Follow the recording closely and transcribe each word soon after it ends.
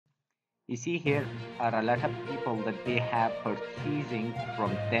You see here are a lot of people that they have purchasing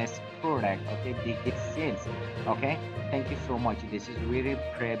from this product. Okay, they get sales. Okay, thank you so much. This is very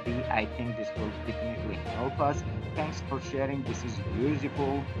pretty. I think this will definitely help us. Thanks for sharing. This is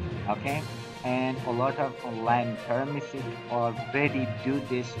useful. Okay, and a lot of online pharmacies already do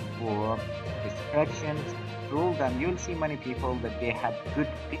this for prescriptions. Through them, you'll see many people that they have good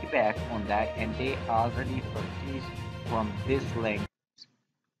feedback on that, and they already purchased from this link.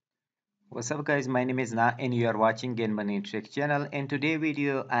 What's up guys, my name is Na and you are watching Gain Money Trick channel. In today's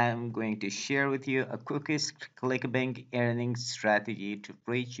video I am going to share with you a quickest ClickBank earning strategy to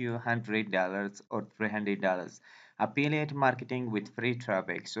reach you $100 or $300 affiliate marketing with free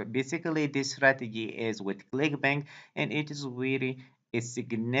traffic. So basically this strategy is with ClickBank and it is very a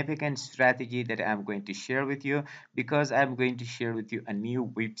significant strategy that I'm going to share with you, because I'm going to share with you a new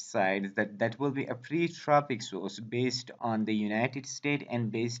website that will be a free traffic source based on the United States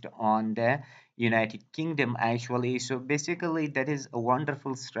and based on the United Kingdom actually. So basically that is a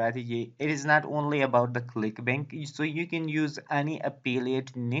wonderful strategy. It is not only about the ClickBank, so you can use any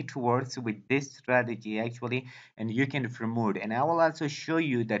affiliate networks with this strategy actually, and you can promote. And I will also show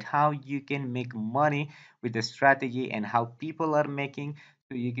you that how you can make money with the strategy and how people are making,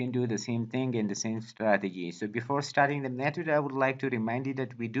 so you can do the same thing in the same strategy. So before starting the method, I would like to remind you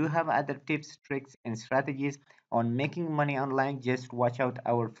that we do have other tips, tricks and strategies on making money online. Just watch out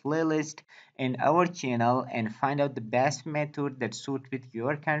our playlist in our channel and find out the best method that suits with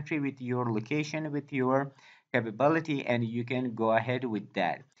your country, with your location, with your capability, and you can go ahead with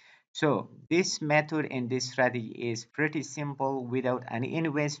that. So this method and this strategy is pretty simple without any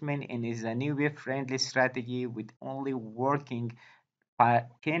investment, and is a new web friendly strategy with only working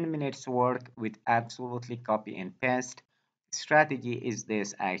 10 minutes work with absolutely copy and paste. Strategy is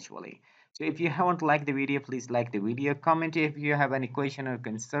this actually. So if you haven't liked the video, please like the video, comment if you have any question or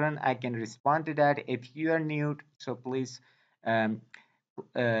concern. I can respond to that. If you are new, so please um,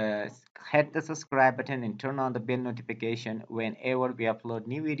 uh, hit the subscribe button and turn on the bell notification. Whenever we upload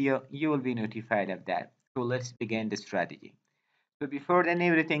new video, you will be notified of that. So let's begin the strategy. So before then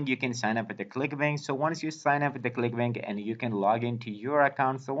everything, you can sign up with the ClickBank. So once you sign up with the ClickBank and you can log into your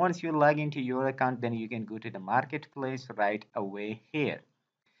account. So once you log into your account, then you can go to the marketplace right away here.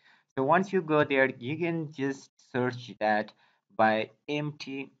 So once you go there, you can just search that by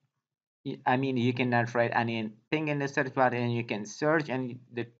empty. I mean, you cannot write anything in the search bar, and you can search, and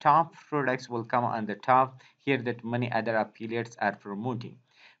the top products will come on the top here that many other affiliates are promoting.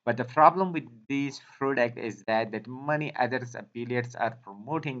 But the problem with these product is that many other affiliates are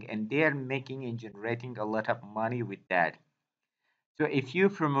promoting and they are making and generating a lot of money with that. So if you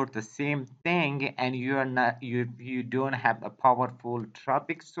promote the same thing and you are not you don't have a powerful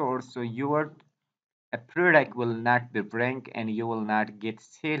traffic source, so your a product will not be ranked and you will not get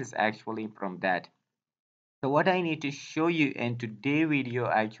sales actually from that. So what I need to show you in today's video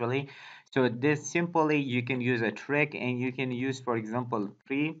actually, so this simply you can use a trick, and you can use, for example,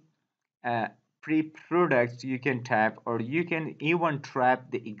 uh, pre products you can tap, or you can even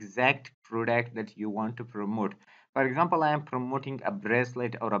trap the exact product that you want to promote. For example, I am promoting a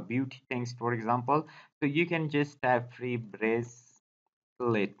bracelet or a beauty things, for example. So you can just tap free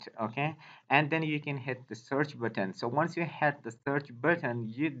bracelet, okay, and then you can hit the search button. So once you hit the search button,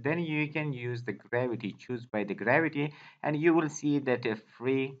 you can use the gravity, choose by the gravity, and you will see that a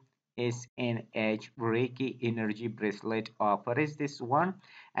free SNH Reiki energy bracelet offer is this one,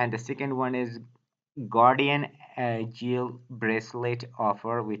 and the second one is Guardian Gel bracelet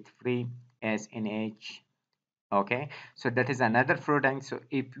offer with free SNH. Okay, so that is another product. So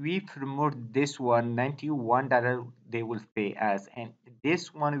if we promote this one, $91 they will pay us, and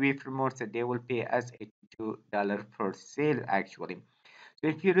this one we promote, so they will pay us $82 per sale actually. So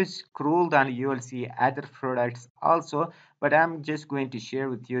if you just scroll down, you will see other products also, but I'm just going to share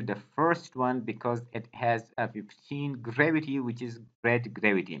with you the first one because it has a 15 gravity, which is great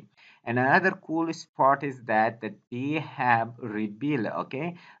gravity. And another coolest part is that they have rebill,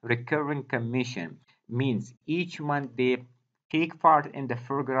 okay, recurring commission, means each month they take part in the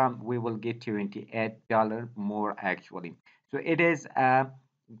program, we will get $28 more actually. So it is a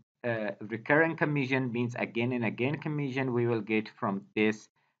recurring commission, means again and again commission we will get from this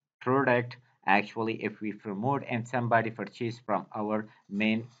product actually if we promote and somebody purchase from our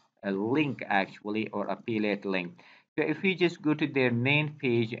main link actually, or affiliate link. So if we just go to their main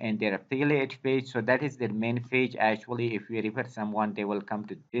page and their affiliate page, so that is their main page actually. If we refer someone, they will come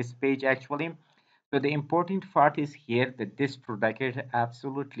to this page actually. So the important part is here that this product is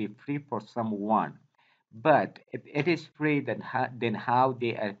absolutely free for someone. But if it is free, then how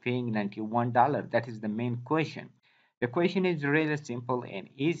they are paying $91? That is the main question. The question is really simple and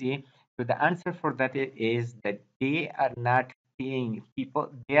easy. So the answer for that is that they are not paying people,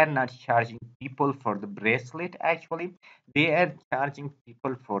 they are not charging people for the bracelet actually. They are charging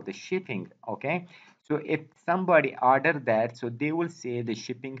people for the shipping, okay? So if somebody order that, so they will say the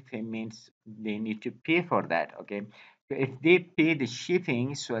shipping payments they need to pay for that, okay? So if they pay the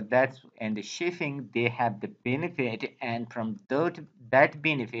shipping, so that's and the shipping they have the benefit, and from that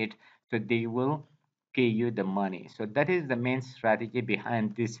benefit, so they will pay you the money. So that is the main strategy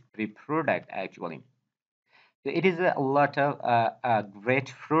behind this free product actually. So it is a lot of a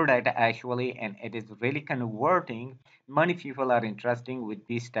great product actually, and it is really converting. Many people are interested with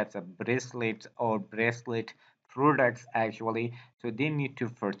these types of bracelets or bracelet products actually. So they need to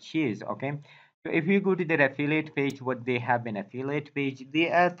purchase. Okay. So if you go to their affiliate page, what they have in affiliate page,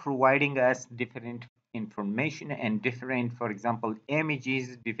 they are providing us different information and different, for example,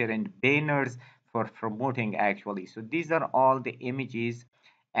 images, different banners for promoting actually. So these are all the images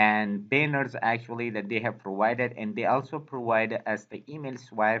and banners actually that they have provided, and they also provide us the email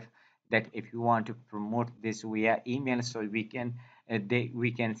swipe that if you want to promote this via email, so we can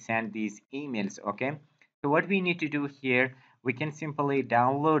send these emails. Okay, so what we need to do here, we can simply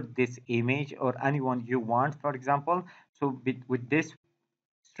download this image or anyone you want, for example. So with this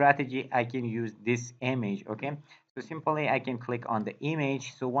strategy, I can use this image. Okay, so simply I can click on the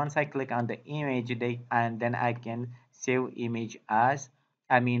image. So once I click on the image, and then I can save image as,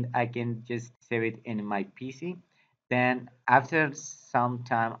 I can just save it in my PC. Then after some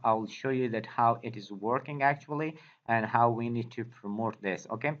time I'll show you that how it is working actually, and how we need to promote this.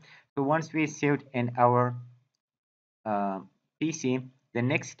 Okay, so once we saved in our uh, PC, the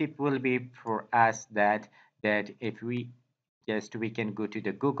next step will be for us that if we can go to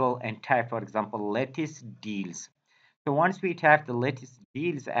the Google and type, for example, latest deals. So once we type the latest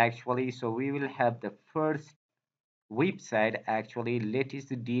deals actually, so we will have the first website actually,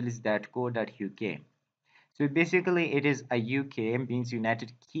 latestdeals.co.uk. So basically, it is a UK, means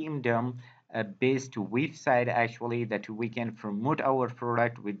United Kingdom, based website actually that we can promote our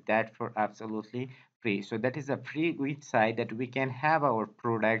product with that for absolutely free. So that is a free website that we can have our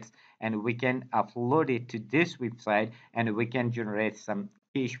products, and we can upload it to this website, and we can generate some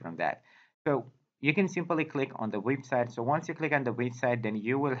cash from that. So you can simply click on the website. So once you click on the website, then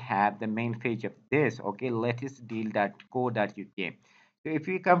you will have the main page of this, okay, latestdeal.co.uk. So if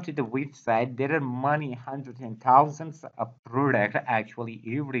you come to the website, there are many hundreds and thousands of products actually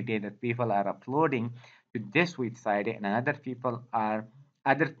every day that people are uploading to this website, and other people are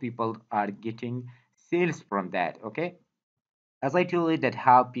getting sales from that. Okay, as I told you that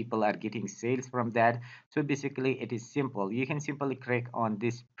how people are getting sales from that. So basically it is simple. You can simply click on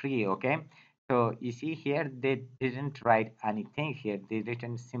this pre. Okay, so you see here they didn't write anything here, they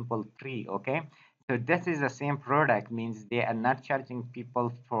written simple pre. Okay, so this is the same product, means they are not charging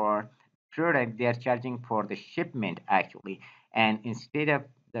people for product, they are charging for the shipment actually. And instead of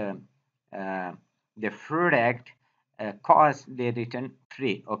the uh, the product cost, they written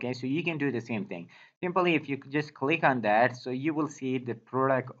free. Okay, so you can do the same thing. Simply, if you just click on that, so you will see the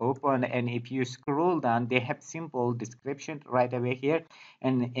product open, and if you scroll down, they have simple description right away here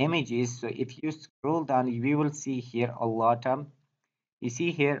and images. So if you scroll down, you will see here a lot of, you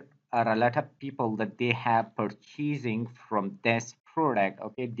see here are a lot of people that they have purchasing from this product.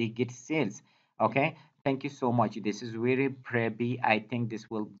 Okay, they get sales. Okay, thank you so much. This is very preppy. I think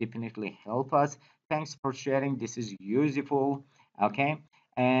this will definitely help us. Thanks for sharing. This is useful. Okay,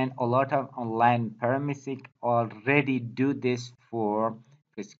 and a lot of online pharmacy already do this for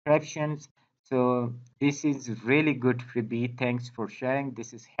prescriptions. So this is really good freebie. Thanks for sharing.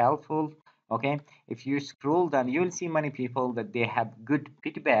 This is helpful. Okay, if you scroll down, you will see many people that they have good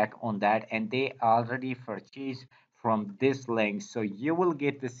feedback on that, and they already purchase from this link. So you will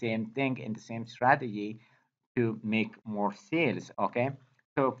get the same thing and the same strategy to make more sales. Okay,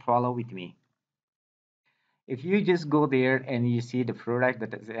 so follow with me. If you just go there and you see the product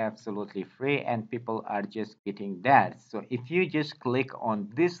that is absolutely free and people are just getting that, so if you just click on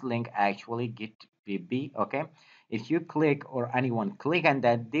this link, actually get freebie. Okay, if you click or anyone click on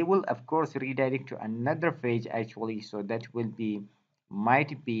that, they will of course redirect to another page actually. So that will be,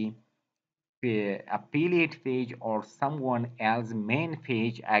 might be affiliate page or someone else main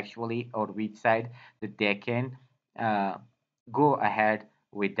page actually, or website that they can uh, go ahead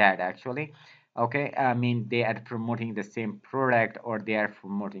with that actually. Okay, they are promoting the same product, or they are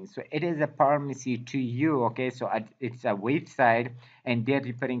promoting, so it is a pharmacy to you. Okay, so it's a website, and they're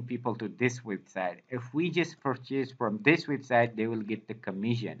referring people to this website. If we just purchase from this website, they will get the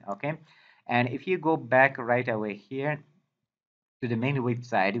commission. Okay, and if you go back right away here to the main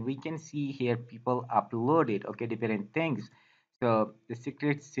website, we can see here people uploaded, okay, different things. So the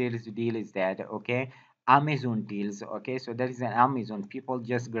secret sales deal is that, okay, Amazon deals, okay, so there is an Amazon. People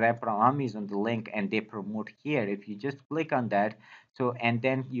just grab from Amazon the link and they promote here. If you just click on that, so and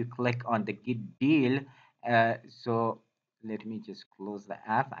then you click on the get deal, so let me just close the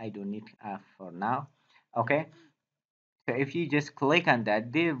app. I don't need app for now. Okay, so if you just click on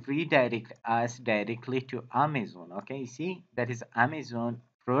that, they redirect us directly to Amazon. Okay, you see that is Amazon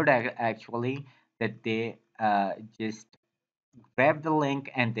product actually that they just grab the link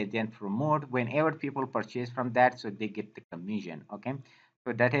and they then promote whenever people purchase from that, so they get the commission. Okay,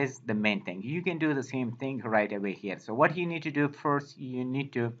 so that is the main thing. You can do the same thing right away here. So what you need to do first, you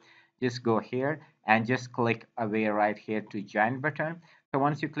need to just go here and just click away right here to join button. So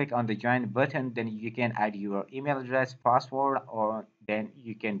once you click on the join button, then you can add your email address, password, or then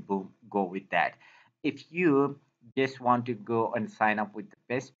you can boom go with that. If you just want to go and sign up with the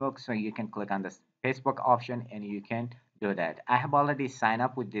Facebook, so you can click on the Facebook option and you can do that. I have already signed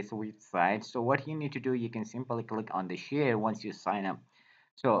up with this website. So what you need to do, you can simply click on the share once you sign up.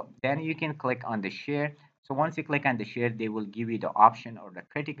 So then you can click on the share. So once you click on the share, they will give you the option or the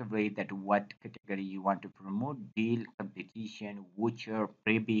category that what category you want to promote: deal, competition, voucher,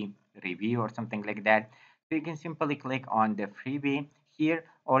 freebie, review, or something like that. So you can simply click on the freebie here,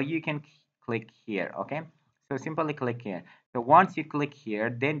 or you can click here. Okay, so simply click here. So once you click here,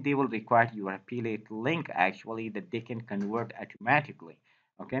 then they will require your affiliate link actually that they can convert automatically.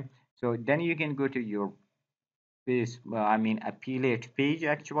 Okay, so then you can go to your this I mean affiliate page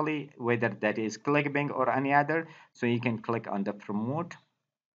actually, whether that is ClickBank or any other. So you can click on the promote.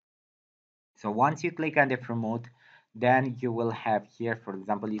 So once you click on the promote, then you will have here, for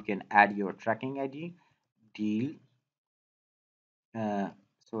example, you can add your tracking ID, deal, uh,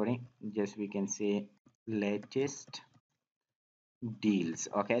 sorry, just we can say latest deals.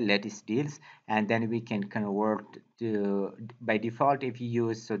 Okay, latest deals, and then we can convert to by default if you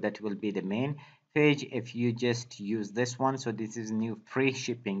use, so that will be the main page. If you just use this one, so this is new free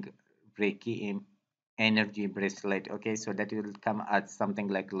shipping Reiki energy bracelet. Okay, so that will come as something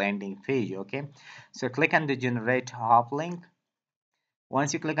like landing page. Okay, so click on the generate hop link.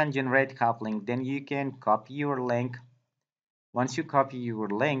 Once you click on generate hop link, then you can copy your link. Once you copy your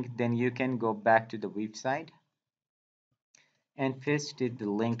link, then you can go back to the website and paste the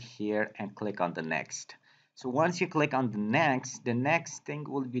link here and click on the next. So once you click on the next thing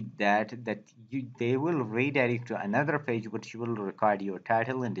will be that they will redirect to another page which will record your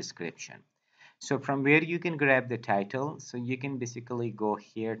title and description. So from where you can grab the title, so you can basically go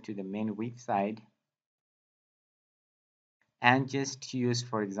here to the main website and just use,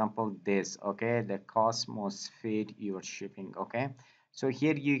 for example, this. Okay, the Cosmos feed your shipping. Okay, so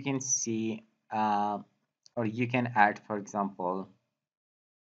here you can see or you can add, for example,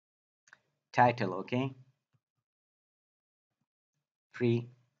 title. Okay, free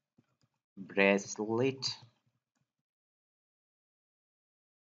bracelet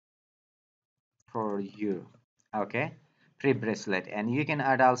for you. Okay, free bracelet, and you can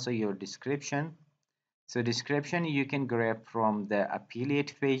add also your description. So description you can grab from the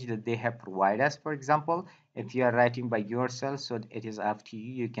affiliate page that they have provided us. For example, if you are writing by yourself, so it is up to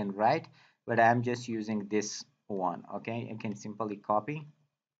you, you can write, but I'm just using this one. Okay, you can simply copy,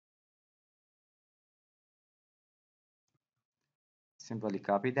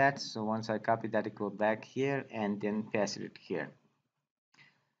 that. So once I copy that, I go back here and then paste it here,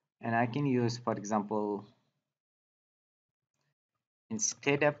 and I can use, for example,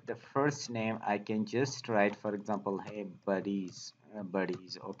 instead of the first name, I can just write, for example, hey buddies,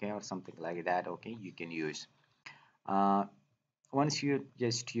 buddies. Okay, or something like that. Okay, you can use uh, once you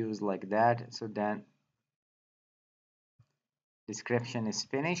just use like that, so then description is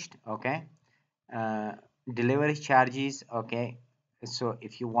finished. Okay, uh, delivery charges. Okay, so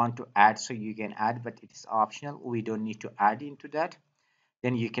if you want to add, so you can add, but it is optional, we don't need to add into that.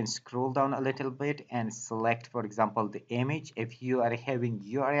 Then you can scroll down a little bit and select, for example, the image. If you are having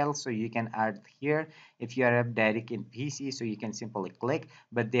URL, so you can add here. If you are direct in PC, so you can simply click,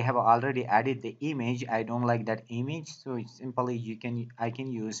 but they have already added the image. I don't like that image, so simply I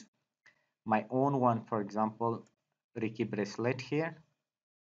can use my own one, for example, Ricky bracelet here,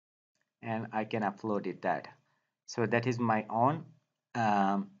 and I can upload it that. So that is my own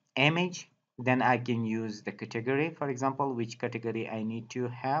image. Then I can use the category, for example, which category I need to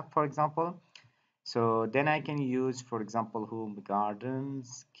have, for example. So then I can use, for example, home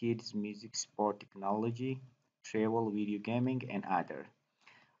gardens, kids, music, sport, technology, travel, video gaming, and other.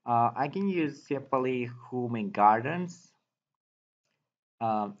 I can use simply home and gardens.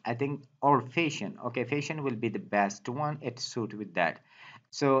 I think, or fashion. Okay, fashion will be the best one. It suit with that.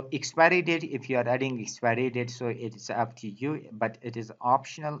 So expiry date, if you are adding expiry date, so it's up to you, but it is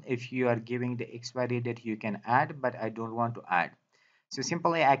optional. If you are giving the expiry date, you can add, but I don't want to add. So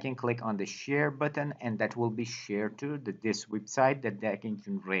simply I can click on the share button, and that will be shared to this website that they can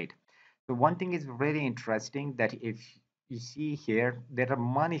generate. So one thing is very interesting, that if you see here, there are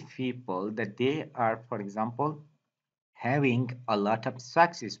many people that they are, for example, having a lot of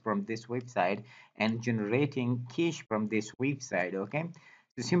success from this website and generating cash from this website. Okay,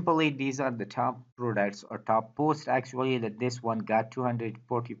 so simply these are the top products or top posts actually, that this one got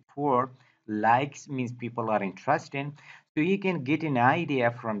 244 likes, means people are interested. So you can get an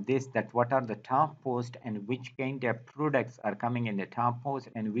idea from this that what are the top posts and which kind of products are coming in the top post,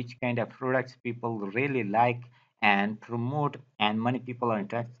 and which kind of products people really like and promote, and many people are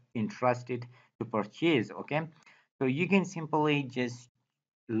interested to purchase. Okay, so you can simply just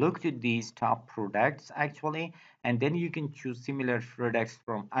look to these top products actually, and then you can choose similar products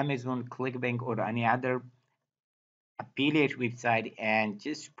from Amazon, ClickBank, or any other affiliate website, and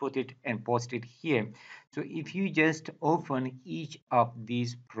just put it and post it here. So if you just open each of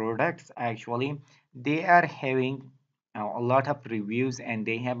these products actually, they are having a lot of reviews, and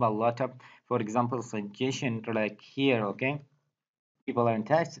they have a lot of, for example, suggestion like here. Okay, people are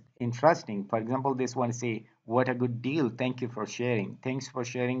interesting. For example, this one say, what a good deal, thank you for sharing, thanks for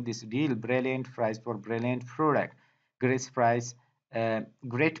sharing this deal, brilliant price for brilliant product, great price,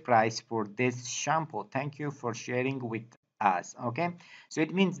 great price for this shampoo, thank you for sharing with us. Okay, so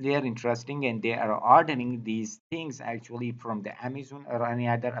it means they are interesting, and they are ordering these things actually from the Amazon or any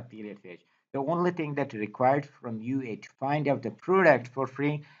other affiliate page. The only thing that required from you is to find out the product for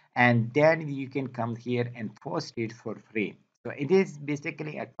free, and then you can come here and post it for free. So it is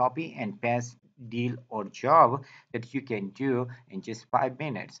basically a copy and paste deal or job that you can do in just 5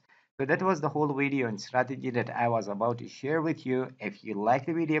 minutes. So that was the whole video and strategy that I was about to share with you. If you like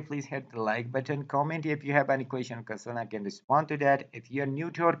the video, please hit the like button, comment if you have any question or concern, I can respond to that. If you are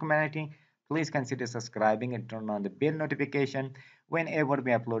new to our community, please consider subscribing and turn on the bell notification. Whenever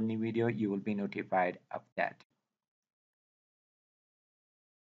we upload new video, you will be notified of that.